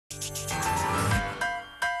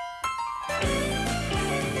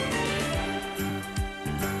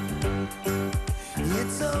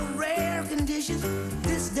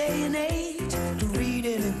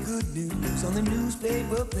news on the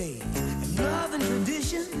newspaper page. And love and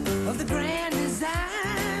tradition of the grand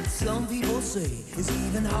design, some people say, is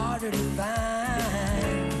even harder to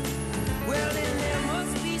find. Well, then there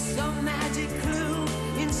must be some magic clue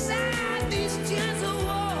inside these gentle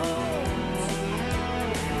walls.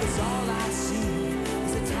 'Cause all I see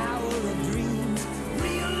is a tower of dreams,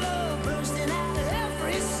 real love bursting out of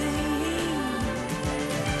every scene.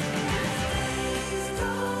 Days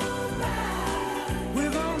go by,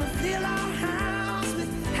 we're gonna fill our house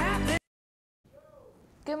with happy.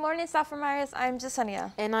 Good morning, sophomores. I'm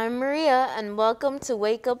Jasenia. And I'm Maria, and welcome to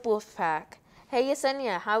Wake Up Wolfpack. Hey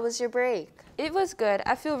Yesenia, how was your break? It was good.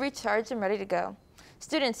 I feel recharged and ready to go.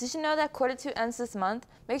 Students, did you know that quarter two ends this month?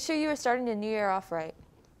 Make sure you are starting the new year off right.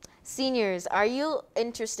 Seniors, are you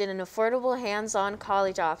interested in affordable hands-on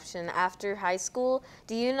college option after high school?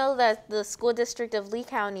 Do you know that the school district of Lee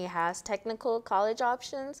County has technical college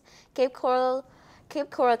options? Cape Coral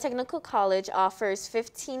Technical College offers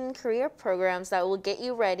 15 career programs that will get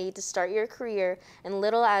you ready to start your career in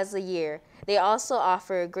little as a year. They also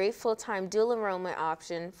offer a great full-time dual enrollment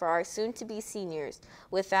option for our soon-to-be seniors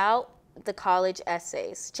without the college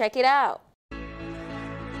essays. Check it out.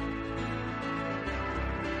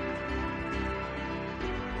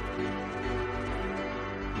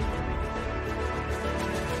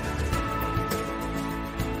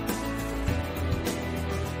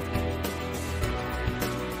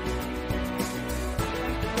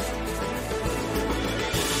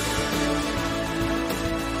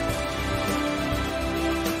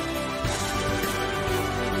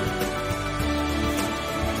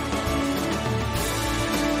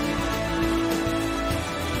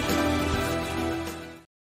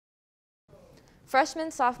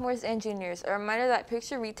 Freshmen, sophomores, and juniors, a reminder that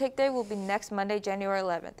Picture Retake Day will be next Monday, January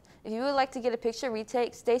 11th. If you would like to get a picture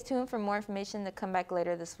retake, stay tuned for more information to come back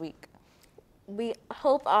later this week. We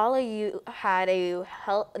hope all of you had a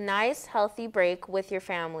nice, healthy break with your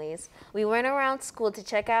families. We went around school to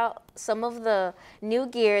check out some of the new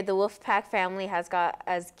gear the Wolfpack family has got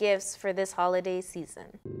as gifts for this holiday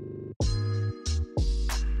season.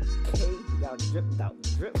 Okay, y'all dripped out,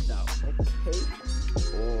 okay?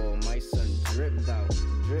 Oh, my son dripped out.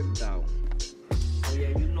 Oh yeah,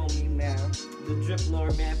 you know me, man. The drip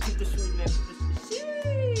lord, man. Peep the shoes, man.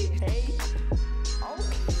 Hey.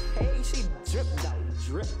 Okay, she dripped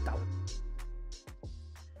out.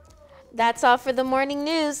 That's all for the morning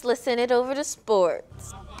news. Let's send it over to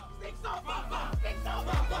sports.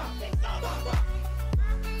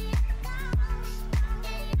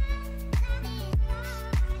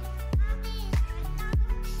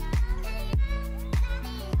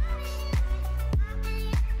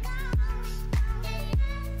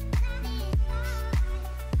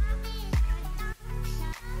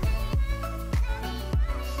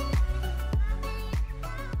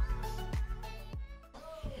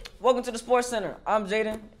 Welcome to the Sports Center. I'm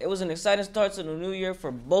Jaden. It was an exciting start to the new year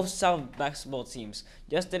for both South basketball teams.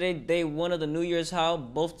 Yesterday, day one of the New Year's How,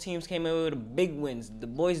 both teams came away with big wins. The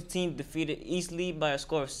boys team defeated East Lee by a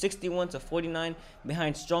score of 61-49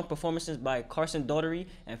 behind strong performances by Carson Daughtery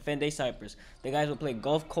and Fenday Cypress. The guys will play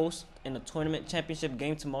Gulf Coast in the tournament championship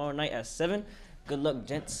game tomorrow night at 7. Good luck,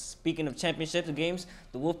 gents. Speaking of championship games,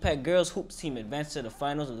 the Wolfpack girls hoops team advanced to the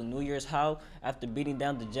finals of the New Year's How after beating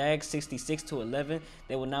down the Jags 66-11.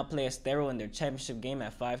 They will now play Estero in their championship game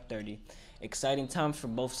at 5:30. Exciting times for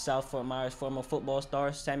both South Fort Myers former football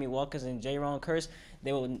stars Sammy Walkers and J-Ron Curse.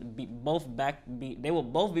 They will both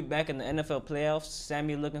be back in the NFL playoffs.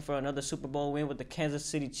 Sammy looking for another Super Bowl win with the Kansas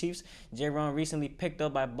City Chiefs. J-Ron recently picked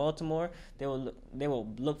up by Baltimore. They will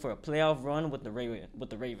look for a playoff run with the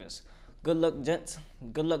Ravens. Good luck, gents.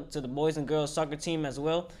 Good luck to the boys and girls soccer team as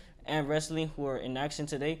well, and wrestling who are in action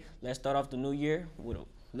today. Let's start off the new year right,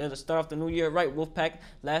 Wolfpack.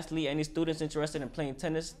 Lastly, any students interested in playing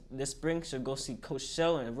tennis this spring should go see Coach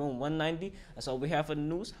Shell in room 190. That's all we have for the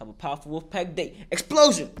news. Have a powerful Wolfpack day.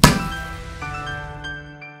 Explosion!